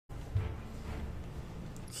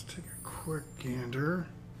Let's take a quick gander.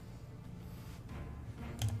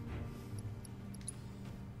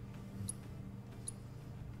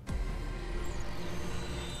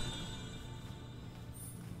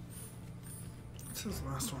 What's his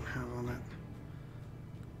last one have on it?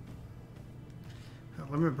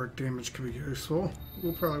 Limit break damage could be useful.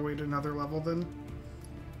 We'll probably wait another level then.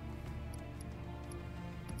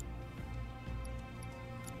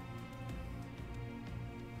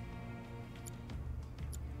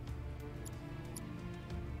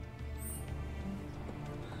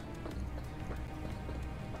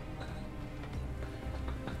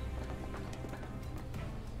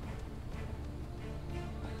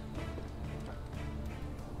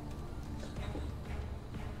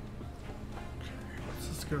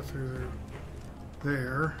 Go through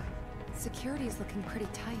there. Security's looking pretty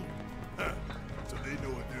tight. So they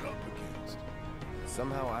know what they're up against.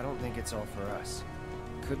 Somehow, I don't think it's all for us.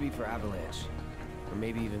 Could be for Avalanche. Or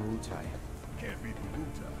maybe even Wu-Tai. Can't beat the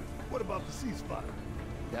Wu-Tai. What about the ceasefire?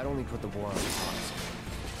 That only put the war on pause.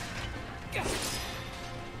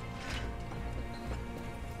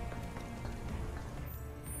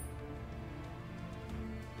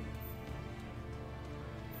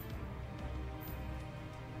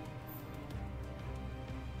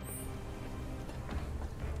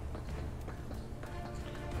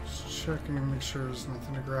 Checking and make sure there's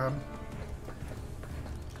nothing to grab.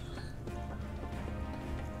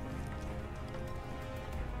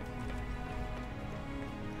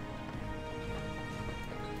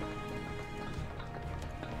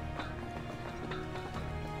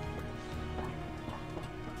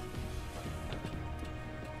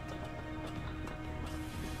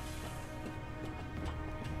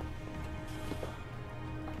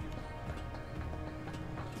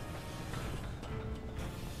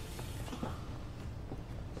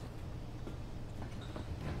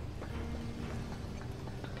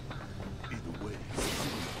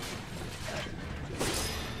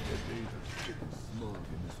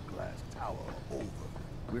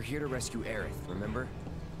 We're here to rescue Aerith, remember?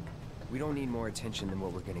 We don't need more attention than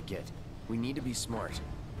what we're gonna get. We need to be smart.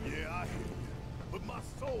 Yeah, I hear you. But my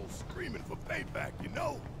soul's screaming for payback, you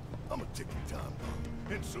know? I'm a ticking time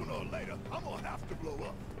bomb. And sooner or later, I'm gonna have to blow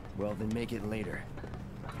up. Well, then make it later.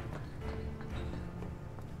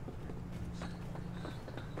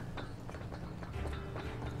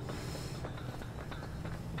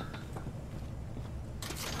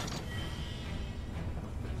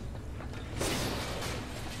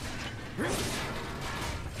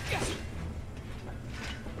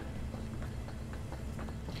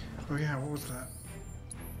 Oh yeah, what was that?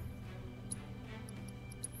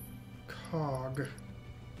 Cog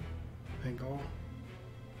angle.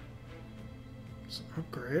 It's an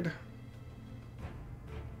upgrade.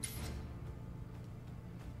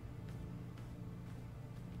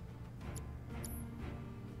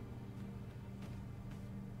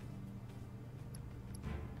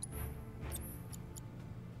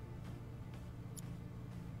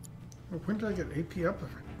 When did I get AP up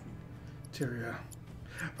Tyria?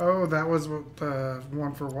 Oh, that was what the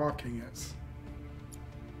one for walking is.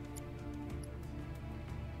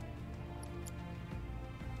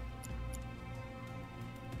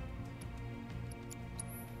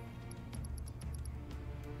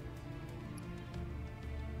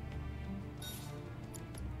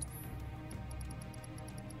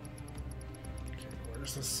 Okay,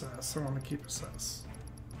 where's the sass? I want to keep a sass.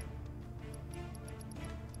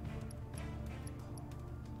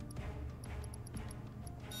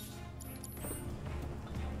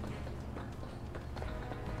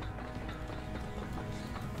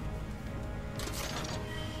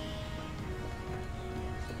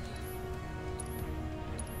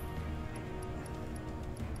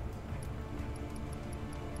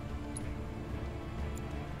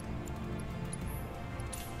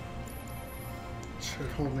 Should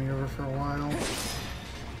hold me over for a while.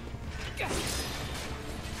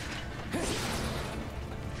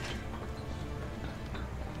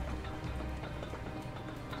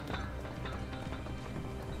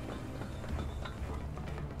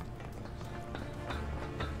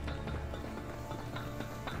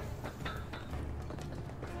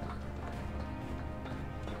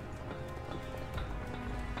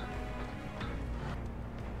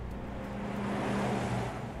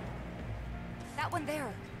 That one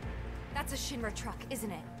there. That's a Shinra truck,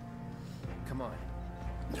 isn't it? Come on.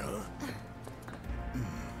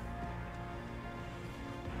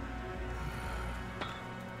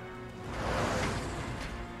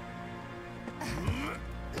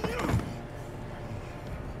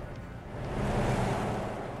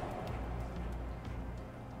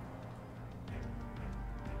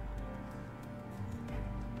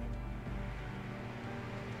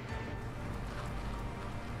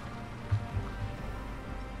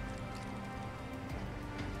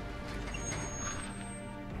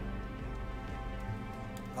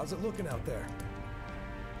 How's it looking out there?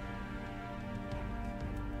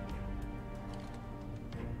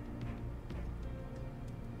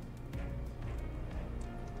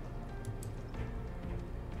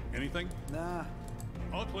 Anything? Nah.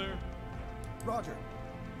 All clear. Roger.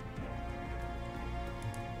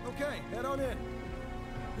 Okay, head on in.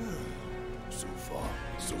 So far,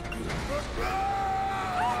 so good.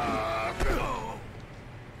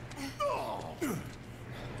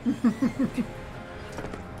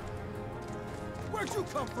 Where'd you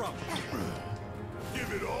come from?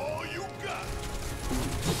 Give it all you got.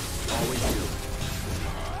 Always do.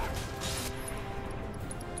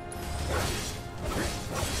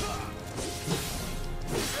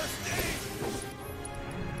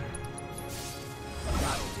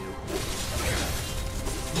 That'll do.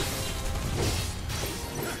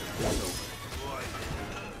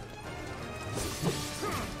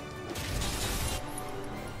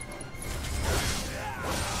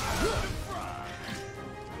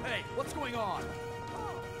 Hey, what's going on?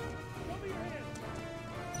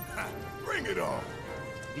 Bring it on.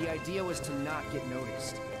 The idea was to not get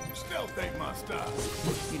noticed. Stealth ain't my style.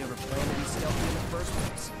 You never planned to be stealthy in the first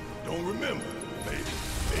place. Don't remember, maybe.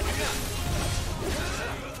 Maybe not.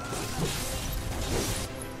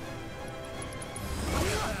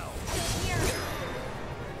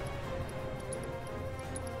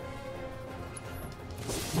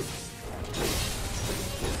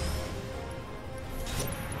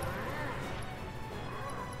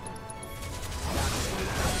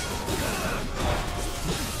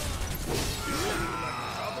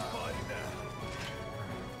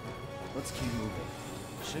 Let's keep moving.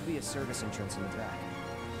 Should be a service entrance in the back.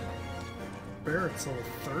 Barrett's level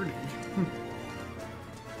 30.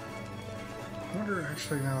 I wonder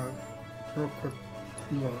actually now, real quick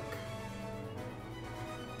look.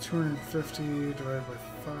 250 divided by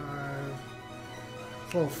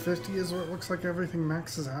 5. Level 50 is what it looks like everything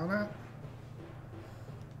maxes out at.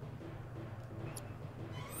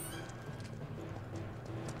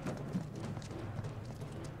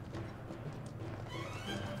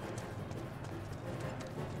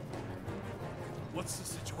 What's the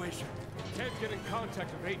situation? Can't get in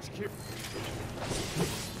contact with HQ.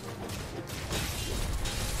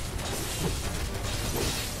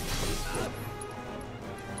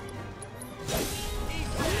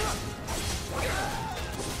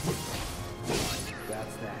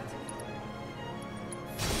 That's that.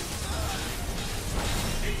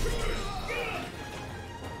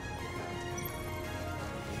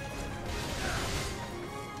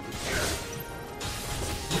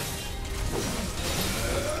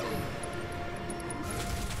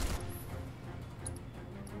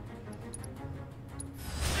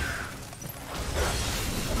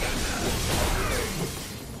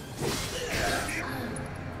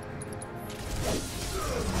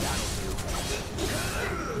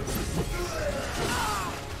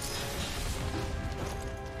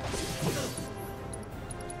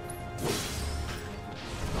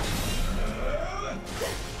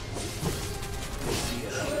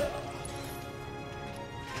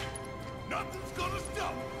 Nothing's gonna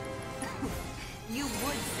stop me. You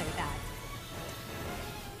would say that.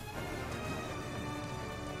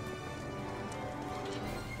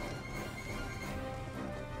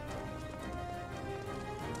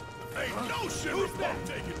 Ain't no Shinra folk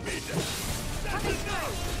taking me down. Coming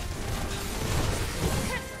through!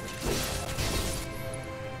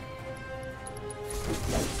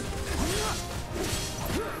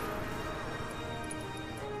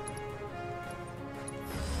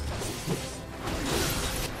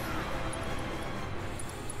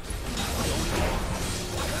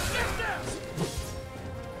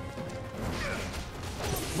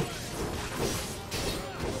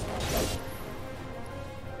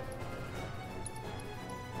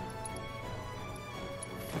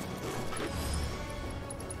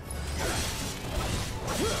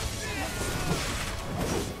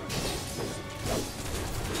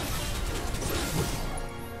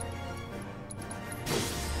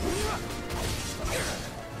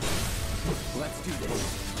 Let's do this.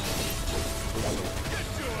 Get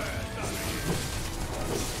your ass out of here.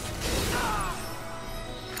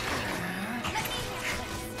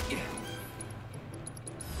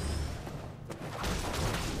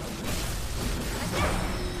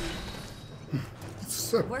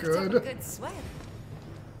 So Worked good. up a good sweat.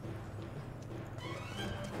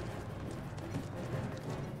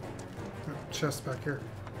 Chest back here.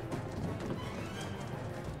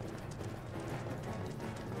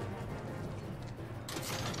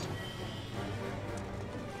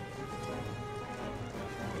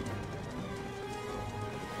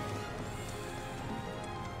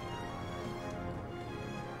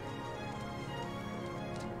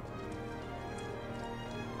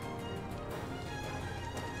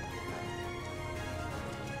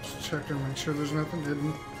 check and make sure there's nothing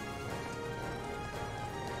hidden.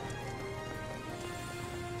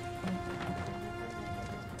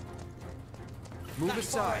 Move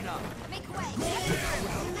aside. Make way!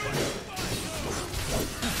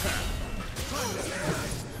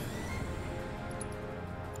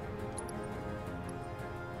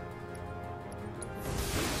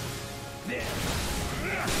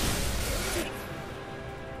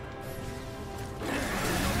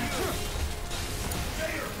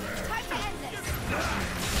 Time to end this!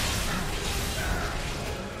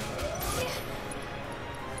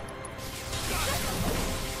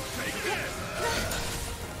 Take this!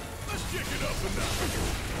 Let's kick it up a notch.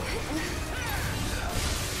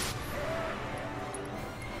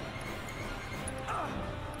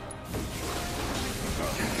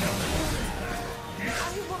 I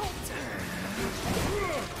won't!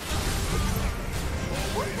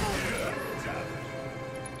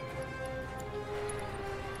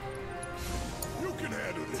 You can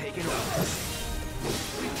handle this. Take it off.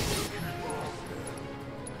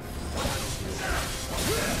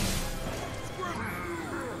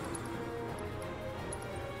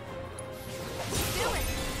 Do it!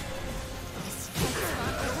 This fight's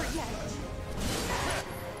not over yet.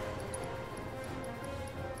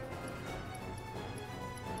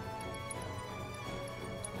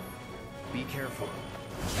 Be careful.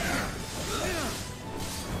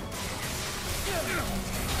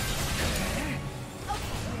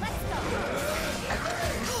 Okay, let's go!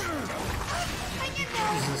 Hang in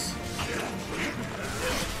there! Jesus.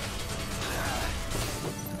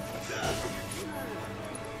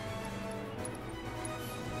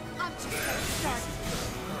 I'm just getting started.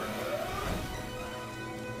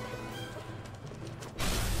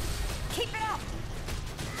 Keep it up!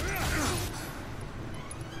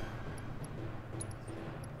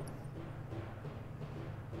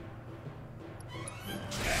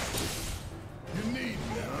 You need me.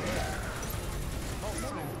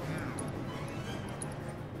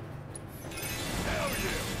 Hell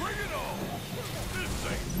yeah, bring it on! This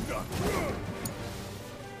ain't nothing.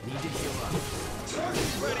 Need to heal up.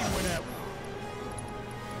 Ready whenever.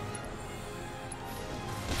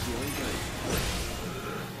 Feeling good.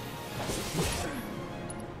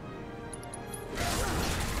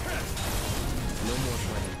 No more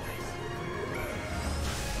playing nice.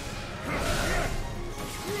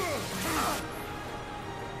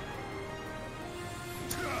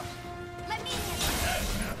 Let me in!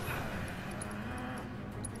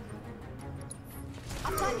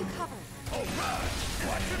 I've got you covered. All right,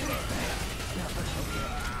 watch it learn.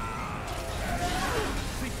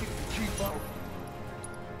 Think you can keep up?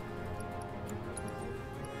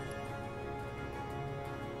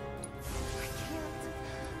 I can't.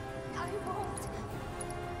 I won't.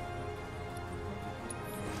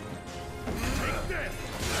 Take this!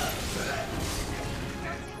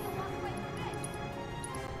 Don't take the walk away from this.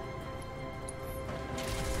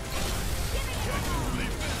 Can you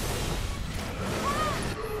believe this?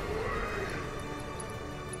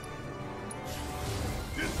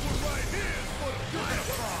 This one right here is for the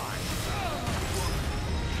purified.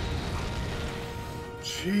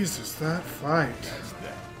 Jesus, that fight. That's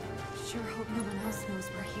that. Sure hope no one else knows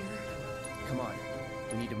we're here. Come on.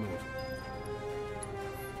 We need to move.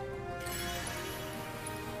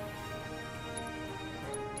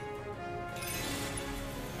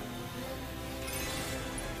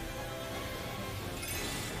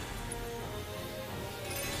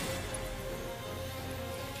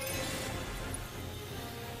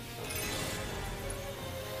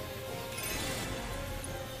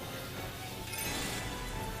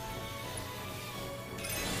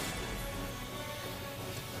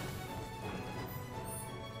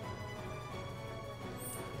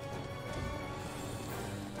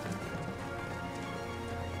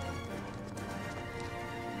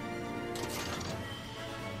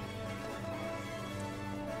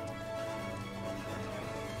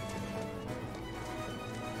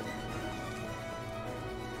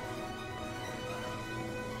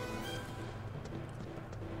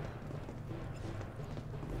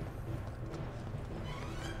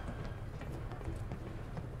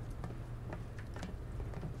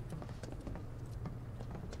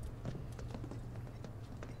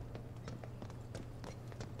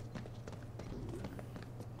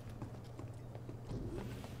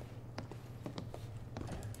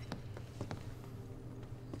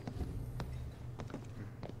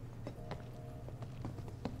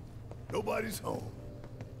 Nobody's home.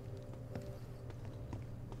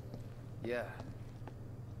 Yeah.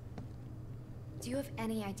 Do you have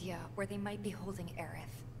any idea where they might be holding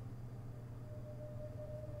Aerith?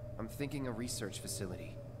 I'm thinking a research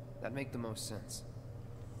facility. That'd make the most sense.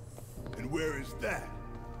 And where is that?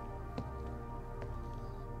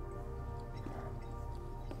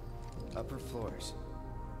 Upper floors.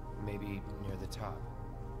 Maybe near the top.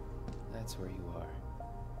 That's where you are.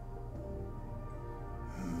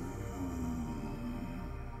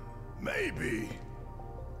 Maybe.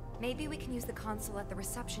 Maybe we can use the console at the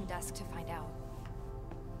reception desk to find out.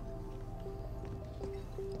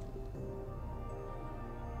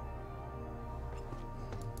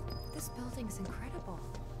 This building's incredible.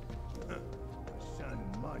 A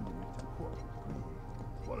shining monument to corporate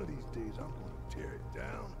greed. One of these days I'm gonna tear it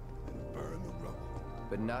down and burn the rubble.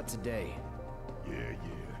 But not today. Yeah.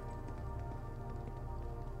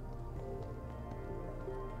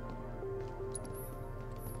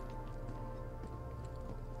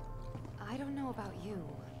 I don't know about you,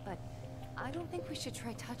 but I don't think we should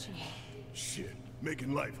try touching it. Shit,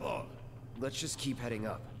 making life hard. Let's just keep heading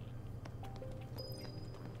up.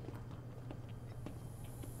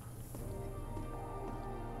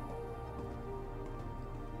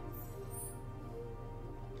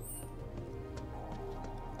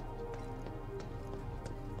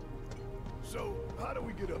 So, how do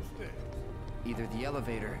we get upstairs? Either the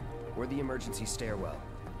elevator or the emergency stairwell.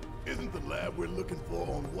 Isn't the lab we're looking for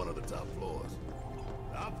on one of the top floors?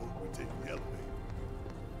 I vote we take the elevator.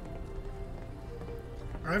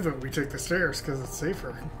 I vote we take the stairs because it's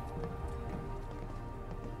safer.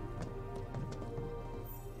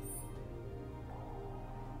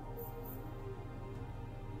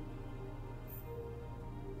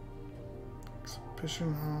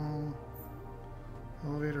 Exhibition hall,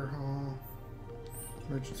 elevator hall,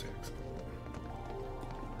 emergency exit.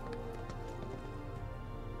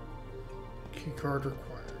 Key card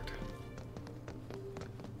required.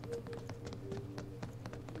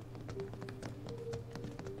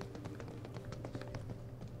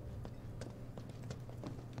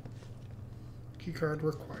 Key card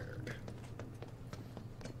required.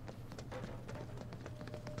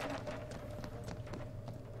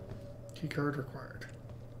 Key card required.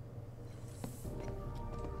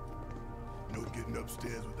 No getting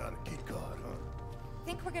upstairs without a key card, huh?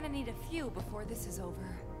 Think we're gonna need a few before this is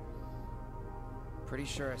over. Pretty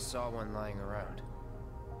sure I saw one lying around.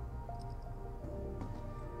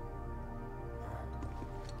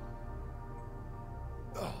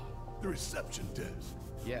 Oh, the reception desk.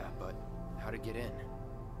 Yeah, but how to get in?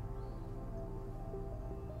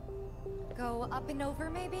 Go up and over,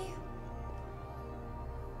 maybe?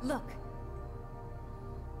 Look.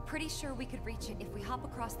 Pretty sure we could reach it if we hop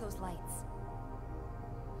across those lights.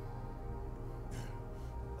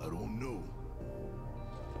 I don't know.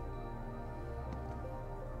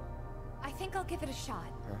 I think I'll give it a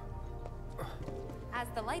shot. As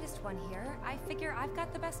the lightest one here, I figure I've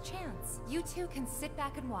got the best chance. You two can sit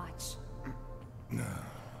back and watch.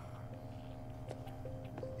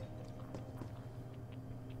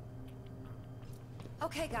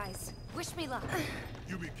 Okay, guys. Wish me luck.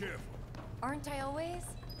 You be careful. Aren't I always?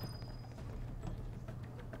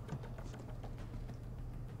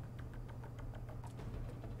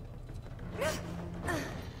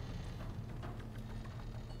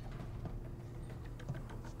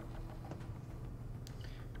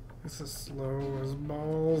 This is slow as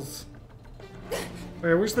balls.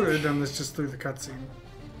 I wish they would have done this just through the cutscene.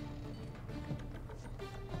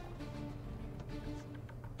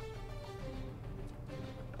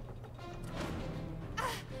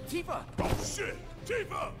 Tifa! Oh shit!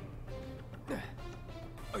 Tifa!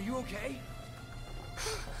 Are you okay?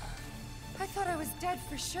 I thought I was dead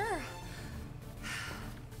for sure.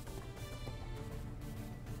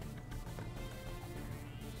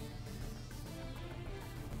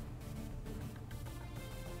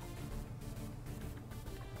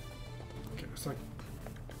 Okay, it's like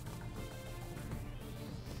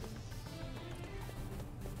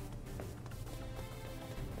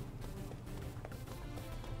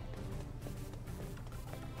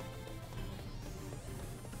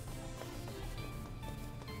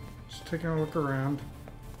just taking a look around.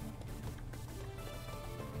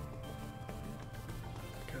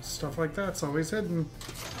 Because stuff like that's always hidden.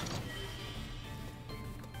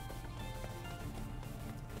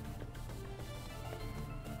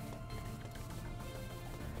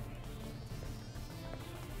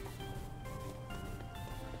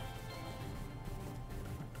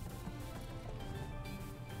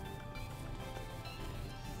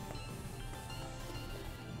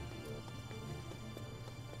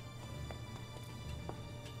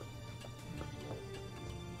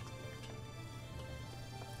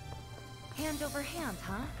 Hand over hand,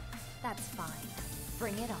 huh? That's fine.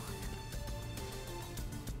 Bring it on.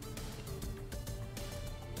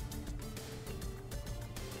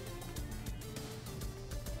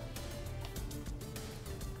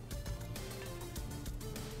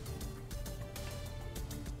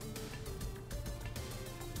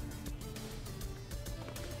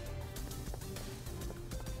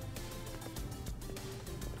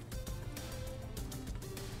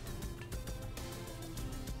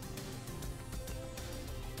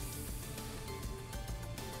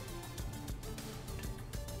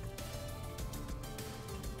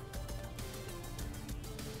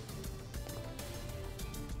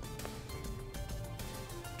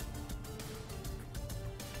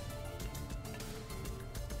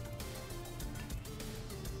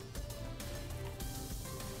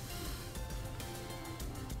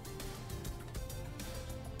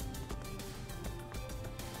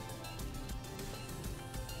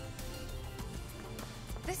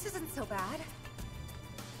 This isn't so bad.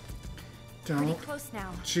 Pretty Don't close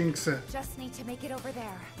now. jinx it. Just need to make it over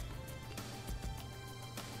there.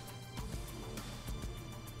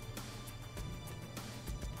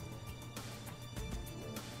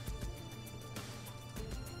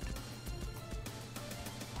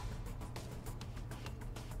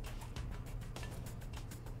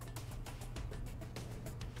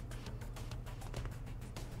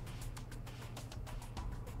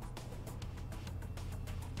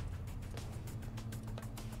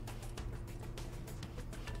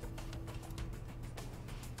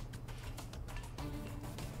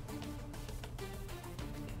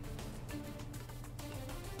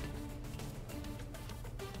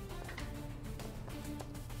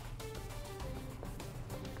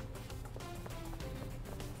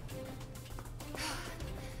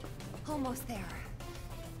 Almost there.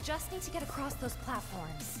 Just need to get across those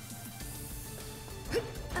platforms.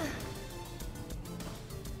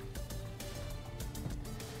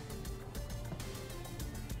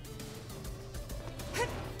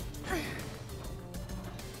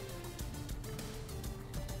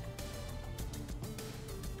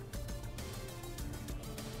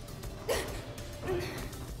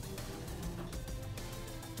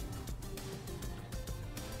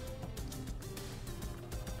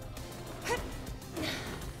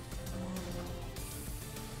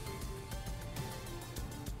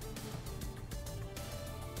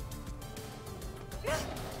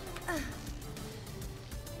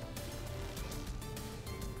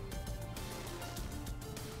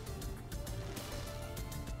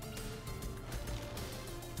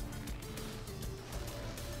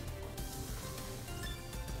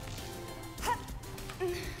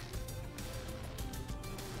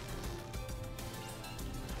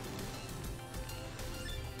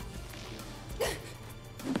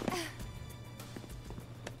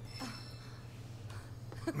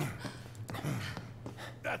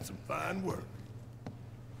 That's some fine work.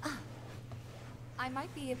 I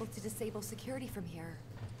might be able to disable security from here.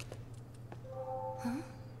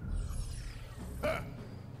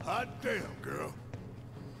 Hot damn, girl.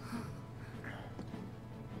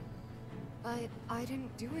 But I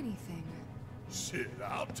didn't do anything. Shit,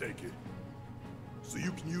 I'll take it. So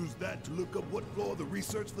you can use that to look up what floor the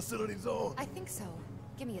research facility's on? I think so.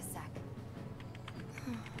 Give me a sec.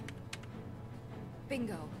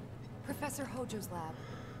 Bingo. Professor Hojo's lab.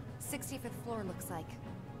 65th floor looks like.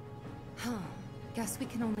 Huh. Guess we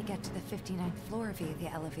can only get to the 59th floor via the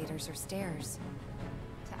elevators or stairs.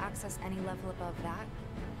 To access any level above that,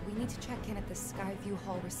 we need to check in at the Skyview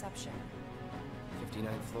Hall reception.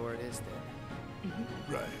 59th floor it is then.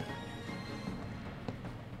 Right.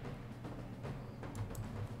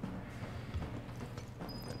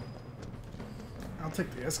 I'll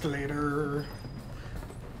take the escalator.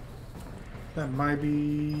 That might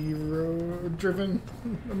be road driven.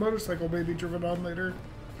 A motorcycle may be driven on later.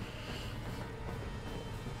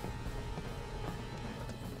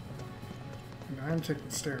 And I'm taking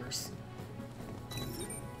the stairs.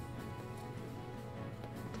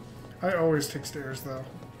 I always take stairs though.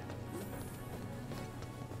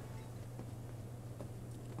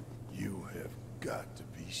 You have got to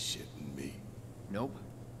be shitting me. Nope.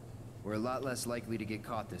 We're a lot less likely to get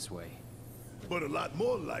caught this way. But a lot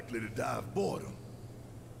more likely to die of boredom.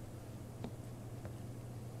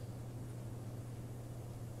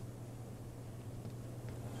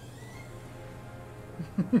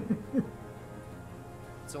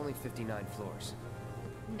 It's only 59 floors.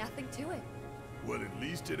 Nothing to it. Well, at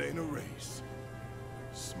least it ain't a race.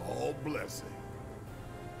 Small blessing.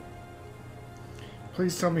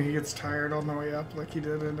 Please tell me he gets tired on the way up like he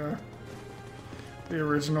did in the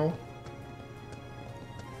original.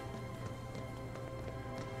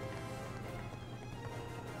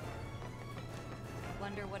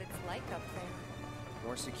 Wonder what it's like up there.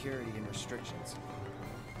 More security and restrictions.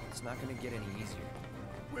 It's not gonna get any easier.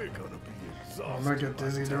 We're gonna be exhausted. I might get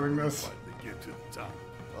dizzy by the time doing we this. finally get to the top.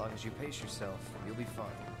 As long as you pace yourself, you'll be fine.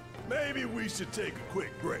 Maybe we should take a quick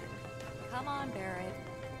break. Come on, Barrett.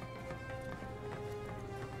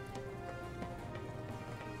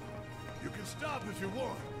 You can stop if you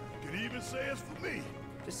want. You can even say it's for me.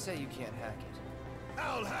 Just say you can't hack it.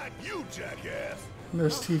 I'll hack you, jackass.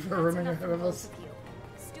 There's Tifa That's running enough ahead for of both us. of you.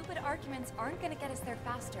 Stupid arguments aren't gonna get us there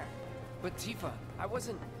faster. But Tifa, I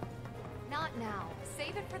wasn't... Not now.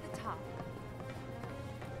 Save it for the top.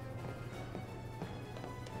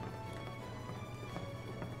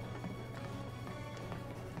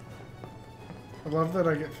 I love that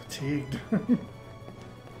I get fatigued.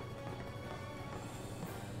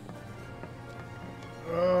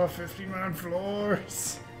 Oh, 59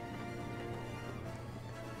 floors.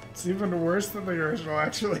 It's even worse than the original,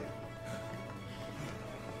 actually.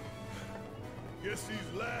 Guess these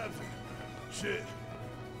labs and shit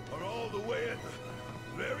are all the way at the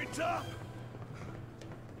very top.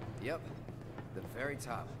 Yep, the very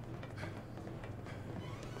top.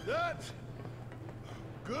 That's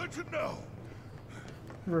good to know.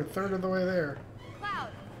 We're a third of the way there. Cloud,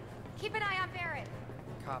 keep an eye on Barrett.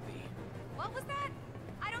 Copy. What was that?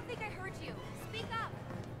 I don't think I heard you. Speak up.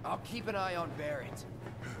 I'll keep an eye on Barrett.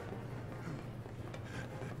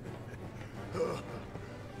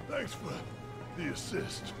 Thanks for the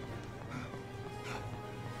assist.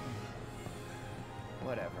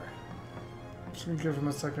 Whatever. Just gonna give him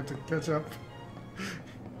a second to catch up.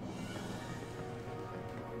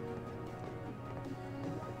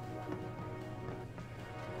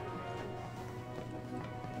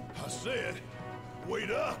 I said,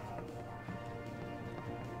 wait up.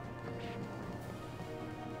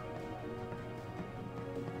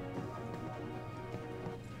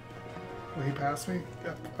 Will he pass me?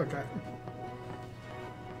 Yep, okay.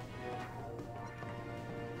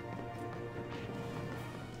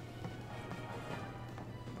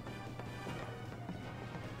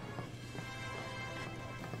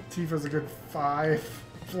 Tifa's a good 5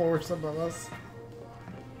 floors above us.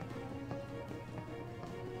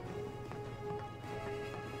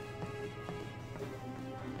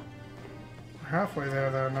 We're halfway there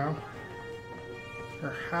though now.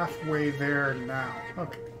 We're halfway there now.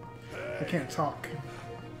 Okay. I can't talk.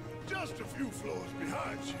 Just a few floors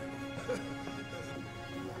behind you.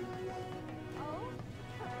 Oh?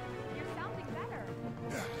 You're sounding better.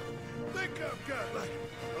 Think I've got like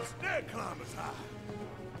a stair climber's high.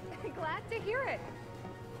 Glad to hear it.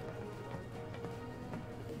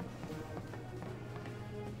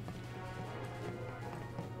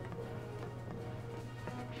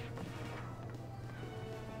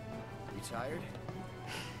 You tired?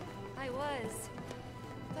 I was,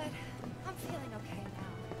 but I'm feeling okay now.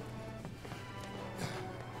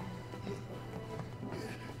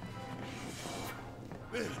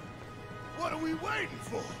 Then what are we waiting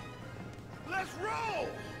for? Let's roll!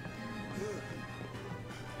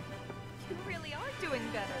 You really are doing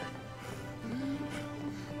better.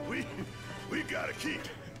 We gotta keep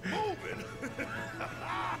moving.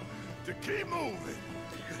 To keep moving.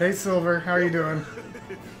 Hey Silver, how are you doing?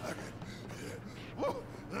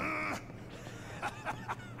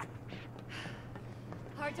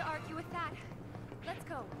 Hard to argue with that. Let's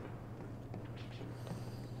go.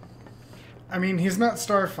 I mean, he's not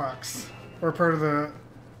Star Fox, or part of the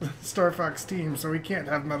Star Fox team, so he can't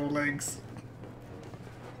have metal legs.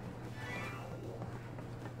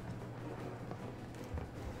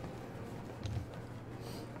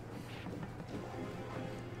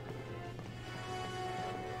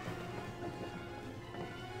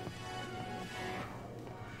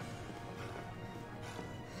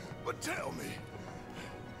 But tell me,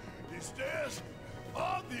 these stairs,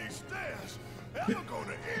 are these stairs ever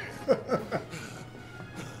gonna end?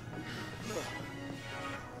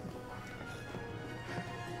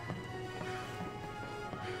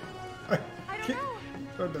 I don't know.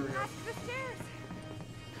 Oh, there we go. Past the stairs.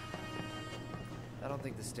 I don't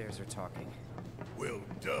think the stairs are talking. Well,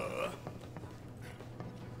 duh.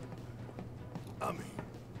 I mean,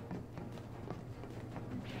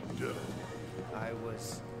 duh. I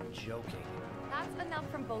was joking. That's enough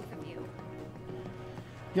from both of you.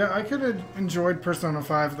 Yeah, I could have enjoyed Persona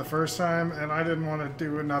 5 the first time, and I didn't want to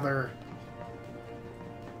do another...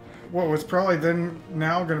 What was probably then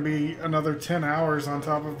now going to be another 10 hours on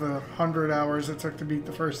top of the 100 hours it took to beat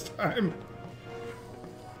the first time.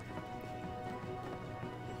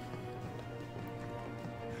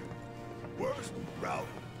 Worst route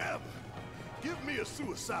ever. Give me a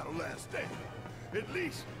suicidal last stand. At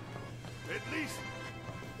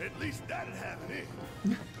least that'd have it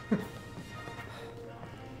in.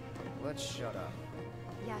 Let's shut up.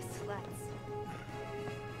 Yes, let's.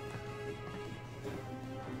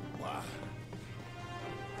 Why?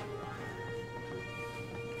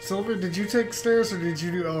 Silver, did you take stairs or did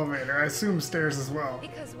you do elevator? I assume stairs as well.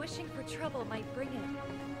 Because wishing for trouble might bring it.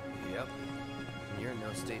 Yep. And you're in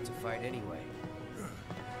no state to fight anyway.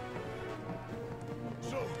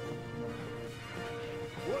 So,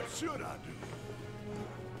 what should I do?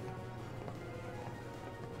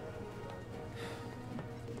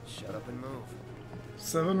 Shut up and move.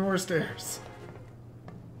 7 more stairs.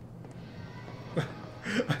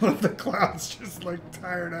 I love the cloud's just like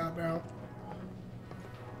tired out now.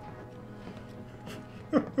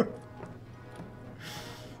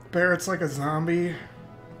 Barrett's like a zombie.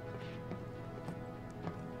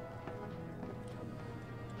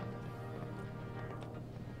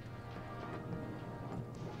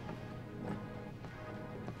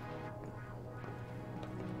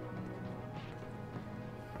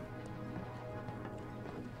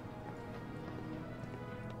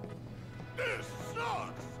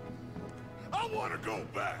 want to go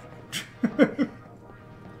back.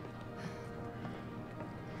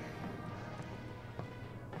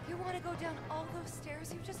 You want to go down all those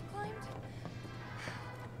stairs you just climbed?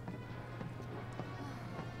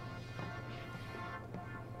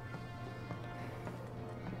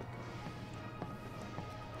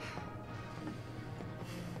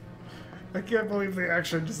 I can't believe they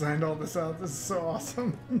actually designed all this out. This is so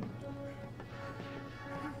awesome.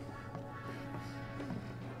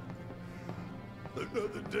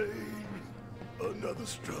 Another day, another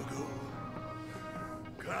struggle.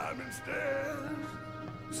 Climbing stairs,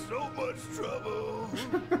 so much trouble.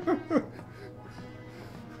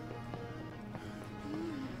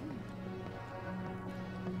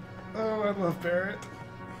 Oh, I love Barrett.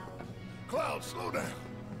 Cloud, slow down.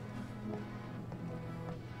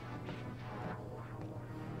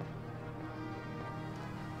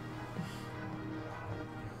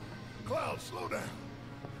 Cloud, slow down.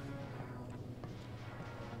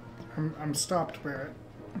 I'm stopped, Barrett.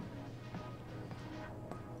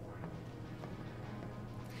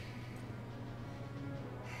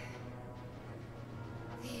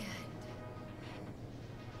 The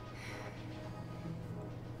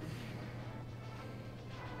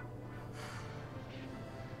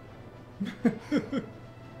end.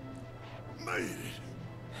 Made it.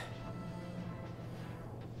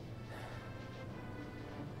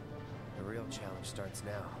 The real challenge starts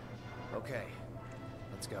now. Okay,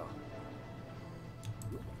 let's go.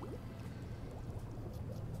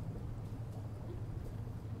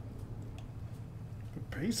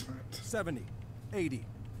 The basement. 70, 80,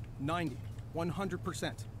 90,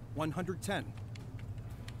 100%, 110.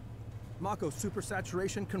 Mako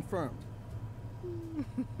supersaturation confirmed.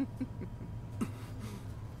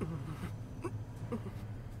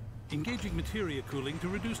 Engaging materia cooling to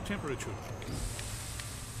reduce temperature.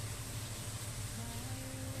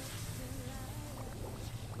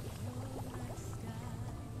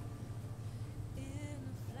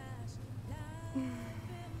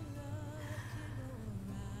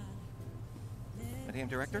 Madam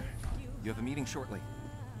Director, you have a meeting shortly.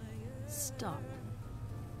 Stop.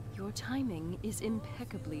 Your timing is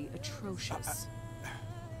impeccably atrocious.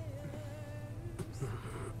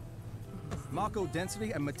 Mako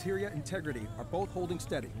density and materia integrity are both holding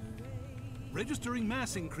steady. Registering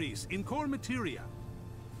mass increase in core materia.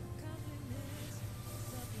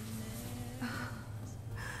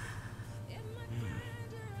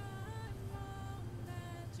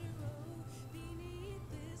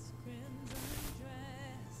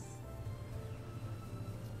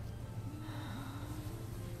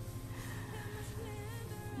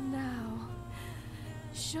 Now,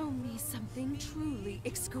 show me something truly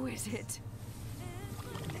exquisite.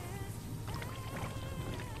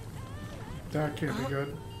 That can't be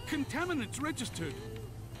good. Contaminants registered.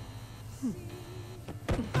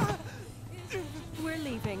 We're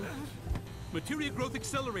leaving. Materia growth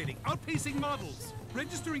accelerating, outpacing models.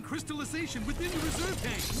 Registering crystallization within the reserve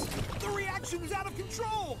tanks. The reaction is out of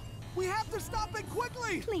control! We have to stop it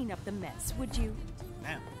quickly! Clean up the mess, would you?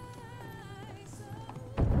 Ma'am.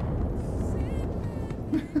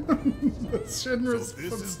 That's So Shinra's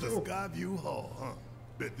this is the footstool. Skyview Hall, huh?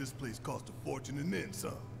 Bet this place cost a fortune and then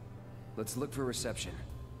some. Let's look for reception.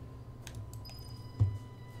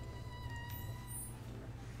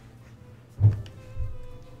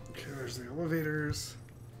 Okay, there's the elevators.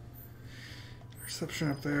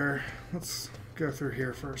 Reception up there. Let's go through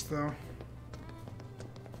here first, though.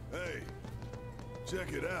 Hey,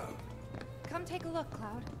 check it out. Come take a look,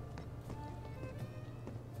 Cloud.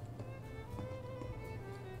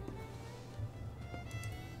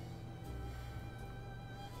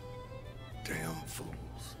 Damn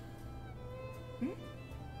fools.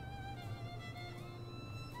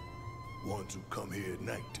 Ones who come here at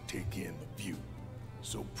night to take in the view.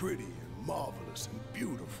 So pretty and marvelous and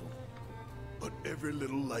beautiful. But every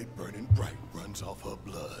little light burning bright runs off her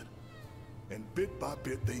blood. And bit by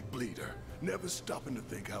bit they bleed her, never stopping to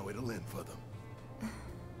think how it'll end for them.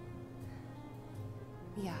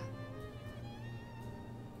 Yeah.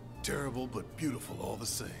 Terrible but beautiful all the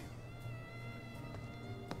same.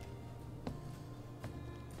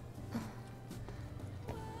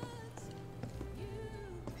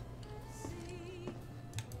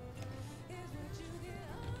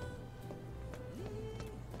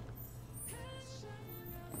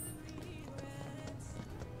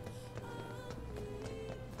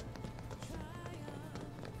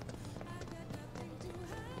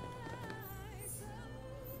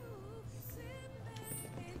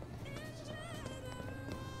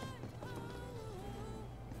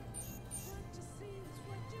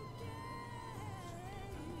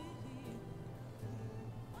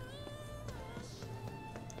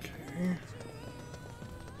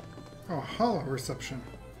 hollow reception.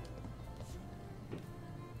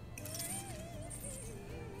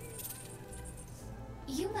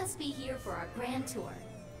 You must be here for our grand tour.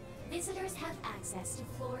 Visitors have access to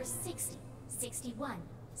floors 60, 61,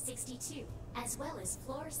 62, as well as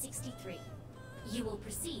floor 63. You will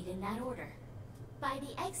proceed in that order. By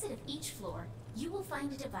the exit of each floor, you will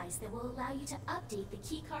find a device that will allow you to update the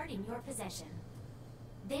keycard in your possession,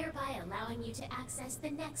 thereby allowing you to access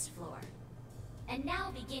the next floor. And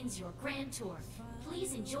now begins your grand tour.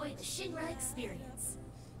 Please enjoy the Shinra experience.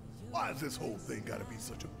 Why has this whole thing gotta be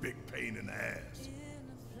such a big pain in the ass?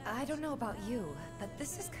 I don't know about you, but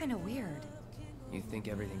this is kind of weird. You think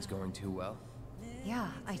everything's going too well? Yeah,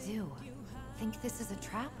 I do. Think this is a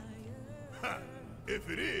trap? Ha! If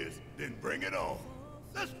it is, then bring it on.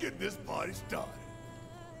 Let's get this party started.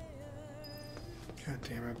 God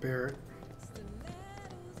damn it, Barrett.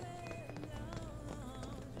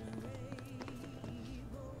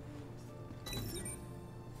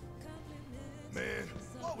 Man,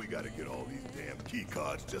 why we gotta get all these damn key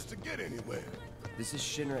cards just to get anywhere? This is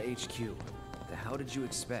Shinra HQ. The hell did you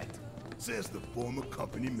expect? Says the former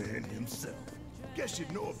company man himself. Guess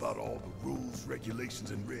you'd know about all the rules,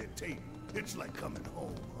 regulations, and red tape. It's like coming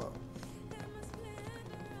home, huh?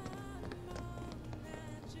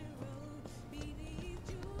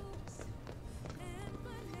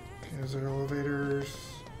 Here's our elevators.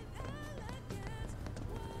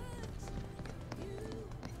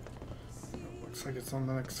 Looks like it's on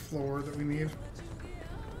the next floor that we need.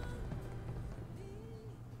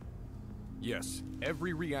 Yes,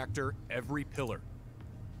 every reactor, every pillar.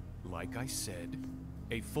 Like I said,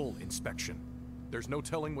 a full inspection. There's no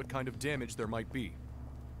telling what kind of damage there might be.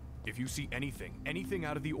 If you see anything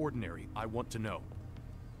out of the ordinary, I want to know.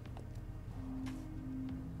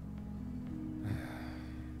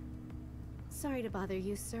 Sorry to bother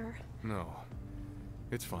you, sir. No,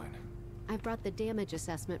 it's fine. I've brought the damage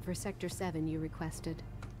assessment for Sector 7 you requested.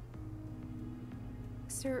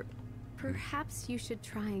 Sir, perhaps you should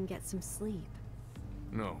try and get some sleep.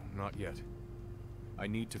 No, not yet. I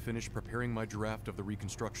need to finish preparing my draft of the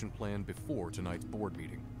reconstruction plan before tonight's board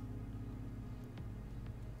meeting.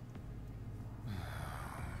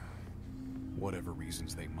 Whatever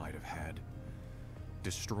reasons they might have had,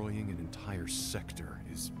 destroying an entire sector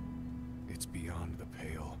it's beyond the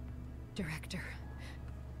pale. Director,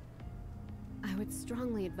 I would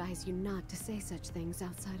strongly advise you not to say such things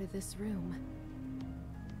outside of this room.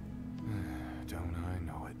 Don't I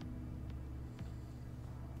know it?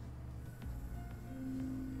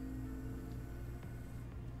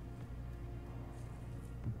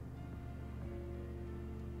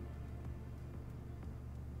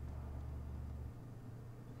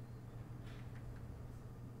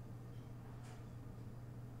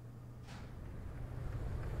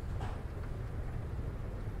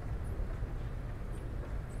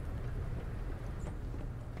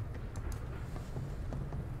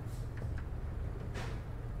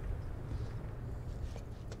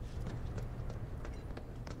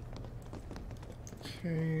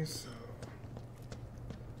 Okay, so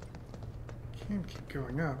can't keep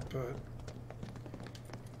going up, but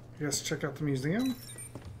I guess check out the museum.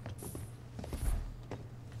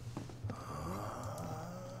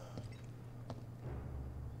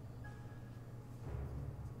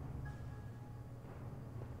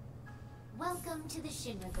 Welcome to the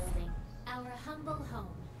Shinra building, our humble home.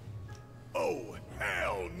 Oh,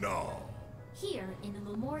 hell no! Here in the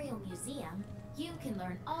Memorial Museum, you can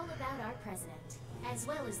learn all about our president, as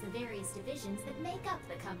well as the various divisions that make up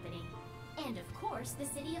the company. And of course, the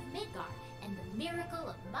city of Midgar and the miracle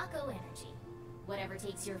of Mako Energy. Whatever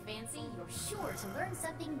takes your fancy, you're sure to learn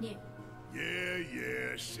something new.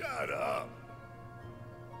 Yeah, shut up!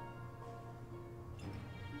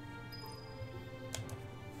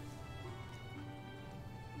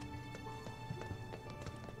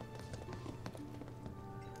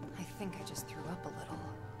 I think I just threw up a little.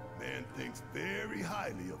 Man thinks very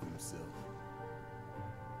highly of himself.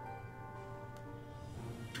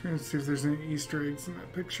 Trying to see if there's any Easter eggs in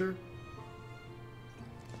that picture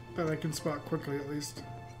that I can spot quickly at least.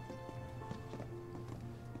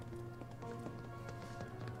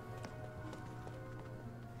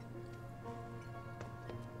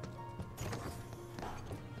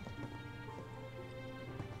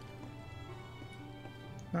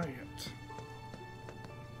 Not yet.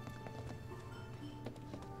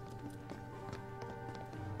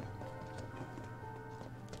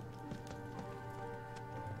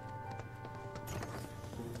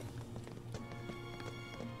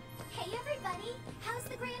 Hey everybody! How's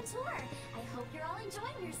the grand tour? I hope you're all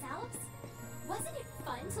enjoying yourselves. Wasn't it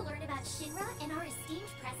fun to learn about Shinra and our esteemed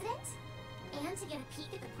president? And to get a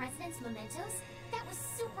peek at the president's mementos? That was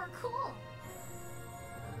super cool!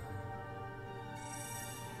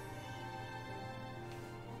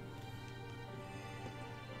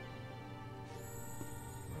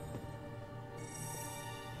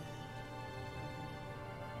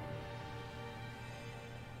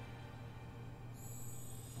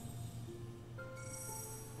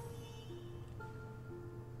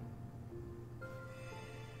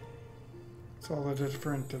 It's all the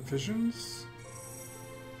different divisions.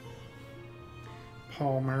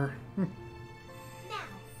 Palmer. Now,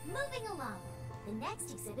 moving along. The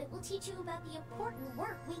next exhibit will teach you about the important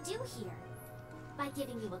work we do here, by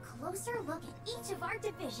giving you a closer look at each of our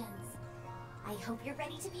divisions. I hope you're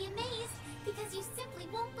ready to be amazed, because you simply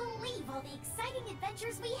won't believe all the exciting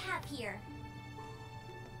adventures we have here.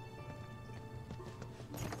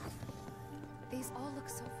 These all look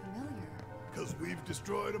so familiar. Because we've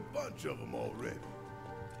destroyed a bunch of them already.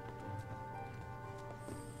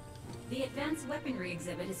 The Advanced Weaponry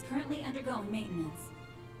exhibit is currently undergoing maintenance.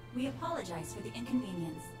 We apologize for the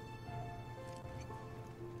inconvenience.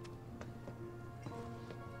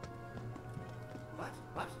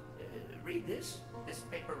 What? Read this? This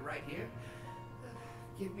paper right here?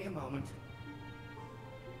 Give me a moment.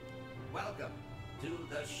 Welcome to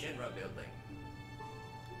the Shinra building.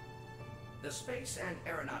 The Space and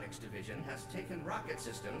Aeronautics Division has taken rocket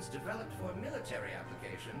systems developed for military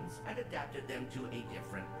applications and adapted them to a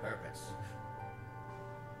different purpose.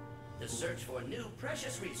 The search for new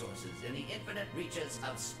precious resources in the infinite reaches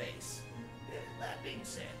of space. That being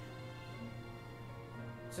said,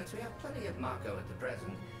 since we have plenty of Mako at the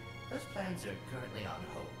present, those plans are currently on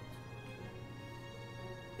hold.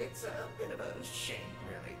 It's a bit of a shame,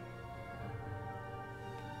 really.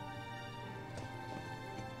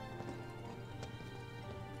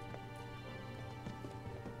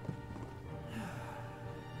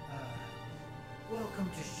 Welcome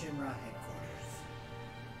to Shinra headquarters.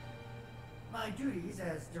 My duties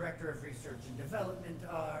as Director of Research and Development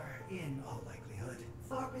are, in all likelihood,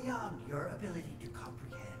 far beyond your ability to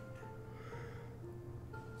comprehend.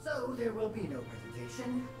 So there will be no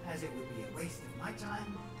presentation, as it would be a waste of my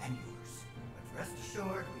time and yours. But rest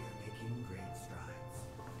assured, we are making great strides.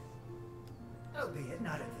 Albeit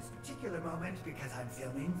not at this particular moment, because I'm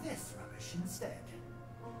filming this rubbish instead.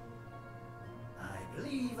 I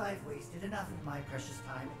believe I've wasted enough of my precious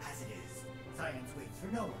time as it is. Science waits for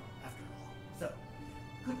no one, after all. So,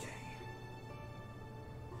 good day.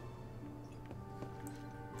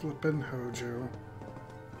 Flippin' Hojo.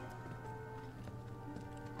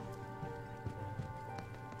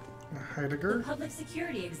 Heidegger? The public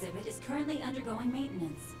security exhibit is currently undergoing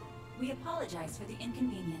maintenance. We apologize for the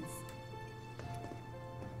inconvenience.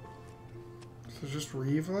 So just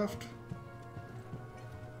Reeve left?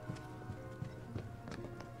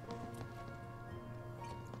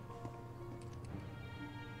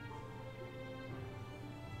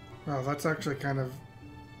 Wow, that's actually kind of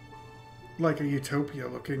like a utopia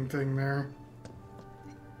looking thing there.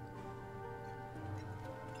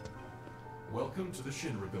 Welcome to the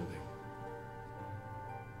Shinra building.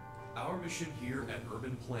 Our mission here at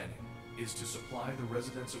Urban Planning is to supply the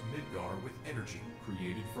residents of Midgar with energy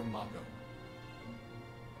created from Mako.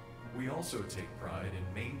 We also take pride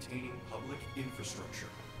in maintaining public infrastructure,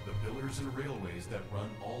 the pillars and railways that run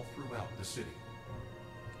all throughout the city.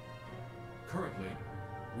 Currently,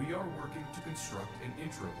 we are working to construct an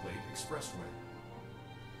intraplate expressway.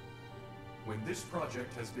 When this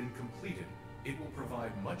project has been completed, it will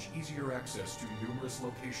provide much easier access to numerous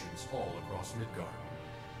locations all across Midgar.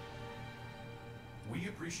 We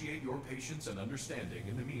appreciate your patience and understanding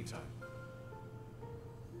in the meantime.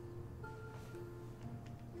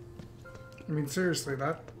 I mean, seriously,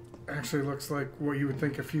 that actually looks like what you would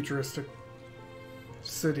think a futuristic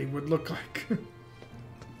city would look like.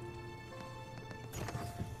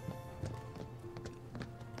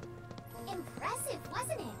 Impressive,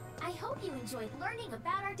 wasn't it? I hope you enjoyed learning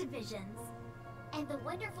about our divisions and the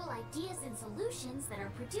wonderful ideas and solutions that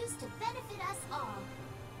are produced to benefit us all.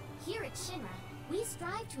 Here at Shinra, we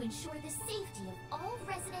strive to ensure the safety of all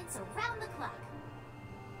residents around the clock.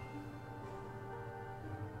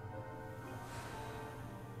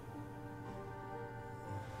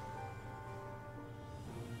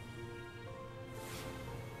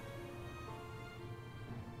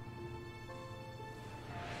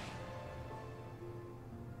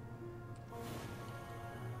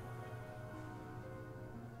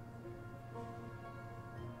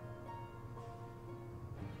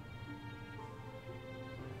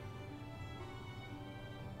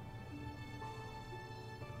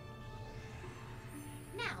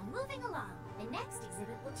 Now, moving along. The next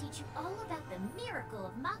exhibit will teach you all about the miracle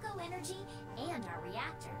of Mako energy and our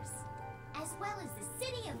reactors, as well as the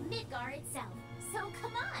city of Midgar itself. So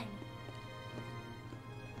come on!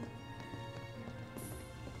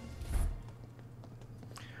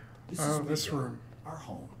 This Oh, is this Midgar, room. our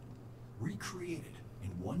home, recreated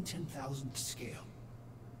in 1/10,000th scale.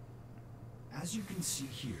 As you can see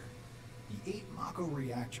here, the 8 Mako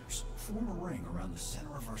reactors form a ring around the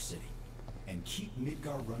center of our city and keep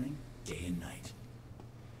Midgar running day and night.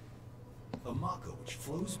 The Mako which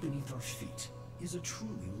flows beneath our feet is a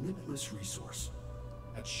truly limitless resource.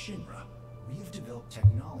 At Shinra, we have developed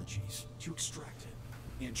technologies to extract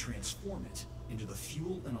it and transform it into the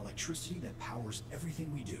fuel and electricity that powers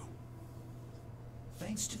everything we do.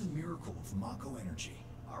 Thanks to the miracle of Mako energy,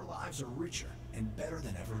 our lives are richer and better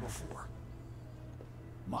than ever before.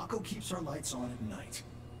 Mako keeps our lights on at night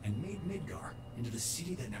and made Midgar into the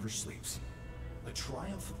city that never sleeps. A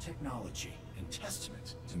triumph of technology and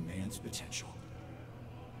testament to man's potential.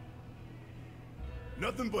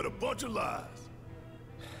 Nothing but a bunch of lies.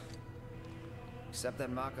 Except that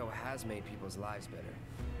Mako has made people's lives better.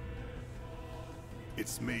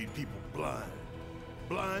 It's made people blind.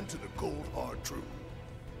 Blind to the cold, hard truth.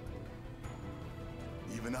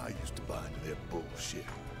 Even I used to buy into their bullshit.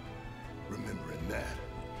 Remembering that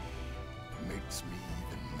makes me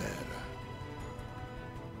even madder.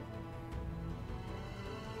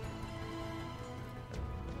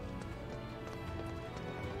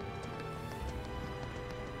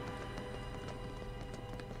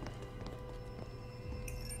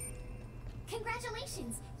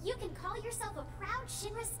 Congratulations! You can call yourself a proud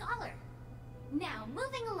Shinra scholar. Now,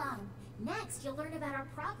 moving along. Next, you'll learn about our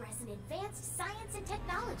progress in advanced science and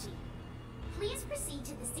technology. Please proceed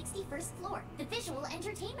to the 61st floor, the Visual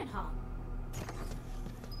Entertainment Hall.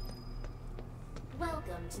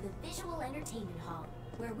 Welcome to the Visual Entertainment Hall,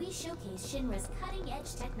 where we showcase Shinra's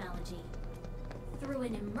cutting-edge technology. Through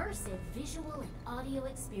an immersive visual and audio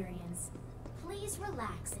experience, please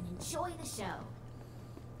relax and enjoy the show.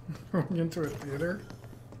 Going into a theater?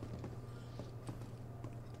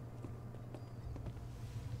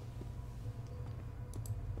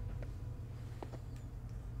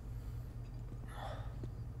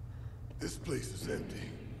 This place is empty.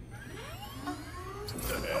 What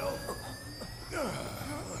the hell?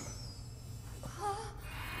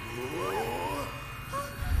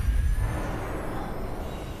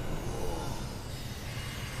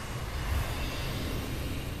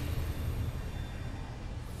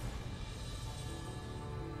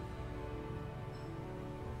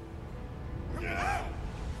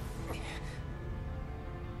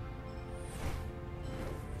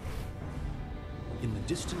 In the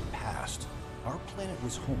distant past, our planet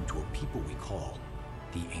was home to a people we call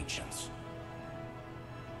the Ancients.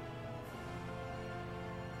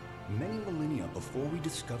 Many millennia before we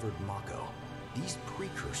discovered Mako, these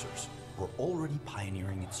precursors were already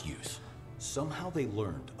pioneering its use. Somehow they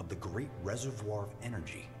learned of the great reservoir of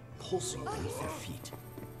energy pulsing beneath their feet.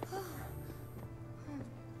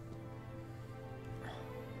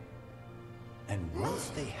 And once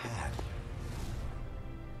they had,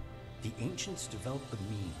 the Ancients developed the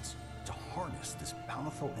means to harness this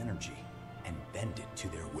bountiful energy and bend it to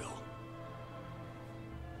their will.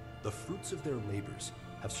 The fruits of their labors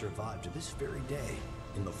have survived to this very day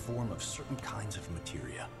in the form of certain kinds of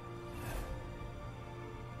materia.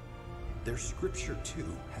 Their scripture, too,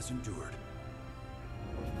 has endured.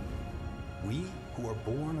 We who are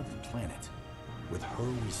born of the planet, with her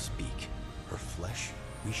we speak, her flesh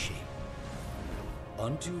we shape.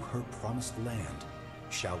 Unto her promised land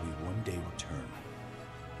shall we one day return.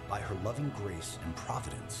 By her loving grace and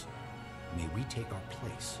providence, may we take our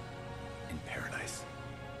place in paradise.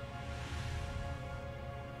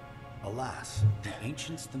 Alas, the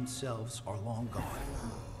Ancients themselves are long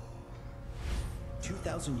gone.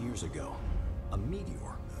 2,000 years ago, a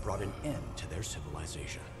meteor brought an end to their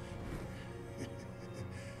civilization.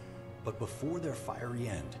 But before their fiery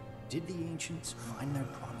end, did the Ancients find their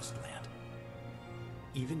promised land?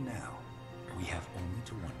 Even now, we have only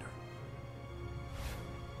to wonder.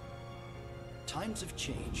 Times have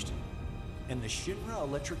changed, and the Shinra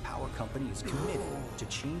Electric Power Company is committed to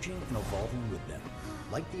changing and evolving with them.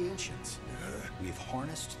 Like the Ancients, we have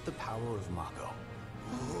harnessed the power of Mako.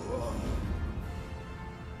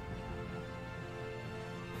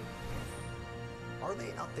 Are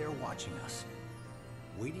they out there watching us,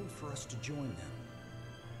 waiting for us to join them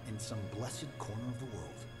in some blessed corner of the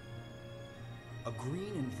world? A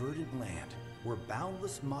green and verdant land where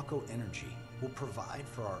boundless Mako energy will provide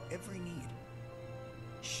for our every need.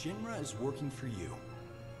 Shinra is working for you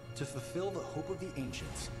to fulfill the hope of the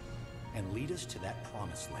Ancients and lead us to that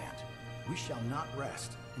promised land. We shall not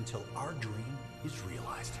rest until our dream is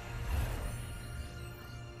realized.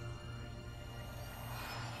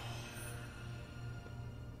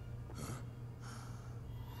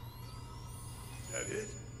 That it?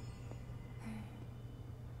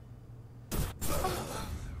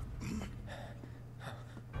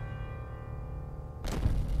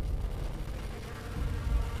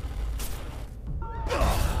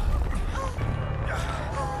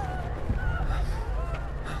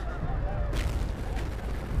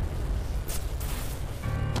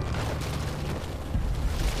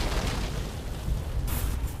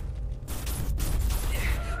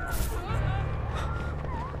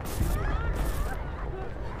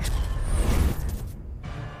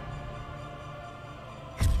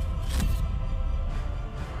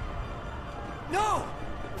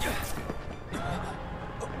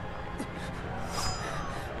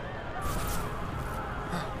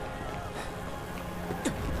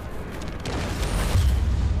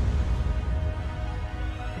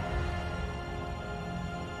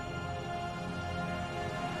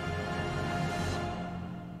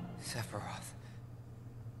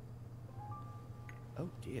 Oh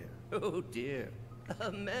dear, oh dear.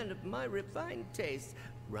 A man of my refined taste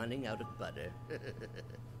running out of butter.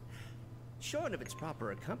 Short of its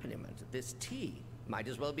proper accompaniment, this tea might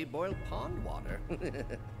as well be boiled pond water.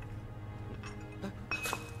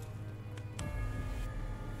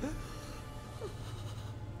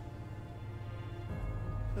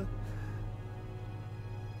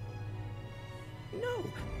 No,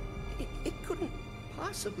 it couldn't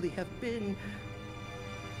possibly have been...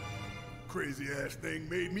 Crazy ass thing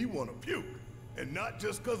made me want to puke. And not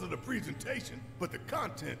just because of the presentation, but the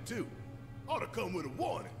content too. Ought to come with a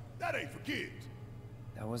warning. That ain't for kids.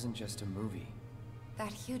 That wasn't just a movie.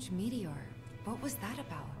 That huge meteor, what was that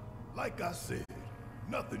about? Like I said,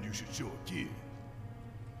 nothing you should show a kid.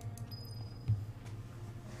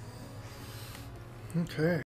 Okay.